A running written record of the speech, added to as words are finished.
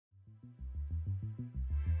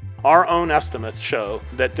Our own estimates show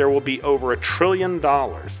that there will be over $1 trillion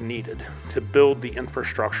needed to build the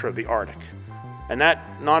infrastructure of the Arctic. And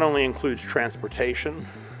that not only includes transportation,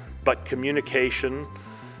 but communication,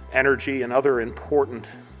 energy, and other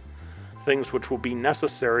important things which will be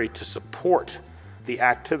necessary to support the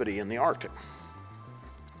activity in the Arctic.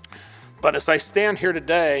 But as I stand here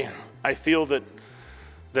today, I feel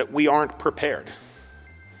that we aren't prepared.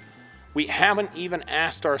 We haven't even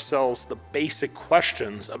asked ourselves the basic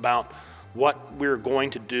questions about what we're going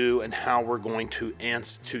to do and how we're going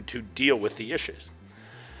to deal with the issues.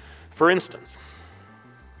 For instance,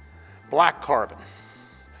 black carbon.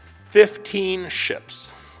 15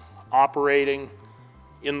 ships operating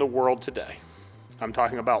in the world today, I'm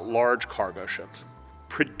talking about large cargo ships,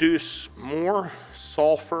 produce more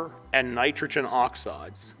sulfur and nitrogen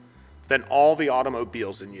oxides than all the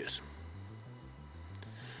automobiles in use.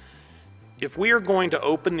 If we are going to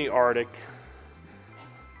open the Arctic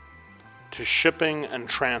to shipping and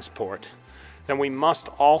transport, then we must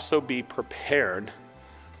also be prepared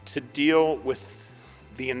to deal with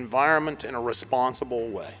the environment in a responsible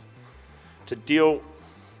way, to deal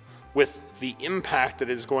with the impact that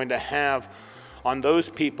it is going to have on those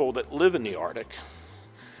people that live in the Arctic,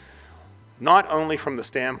 not only from the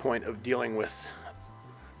standpoint of dealing with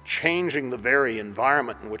changing the very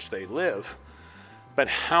environment in which they live, but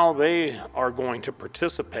how they are going to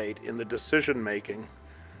participate in the decision-making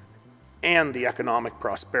and the economic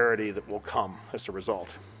prosperity that will come as a result.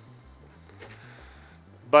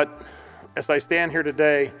 But as I stand here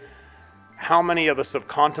today, how many of us have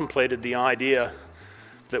contemplated the idea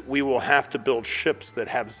that we will have to build ships that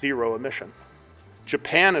have zero emission?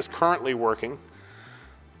 Japan is currently working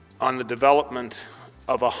on the development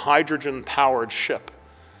of a hydrogen-powered ship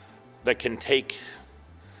that can take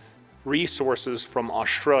resources from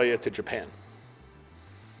Australia to Japan.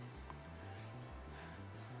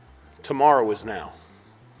 Tomorrow is now.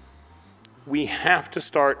 We have to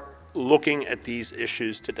start looking at these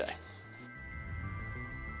issues today.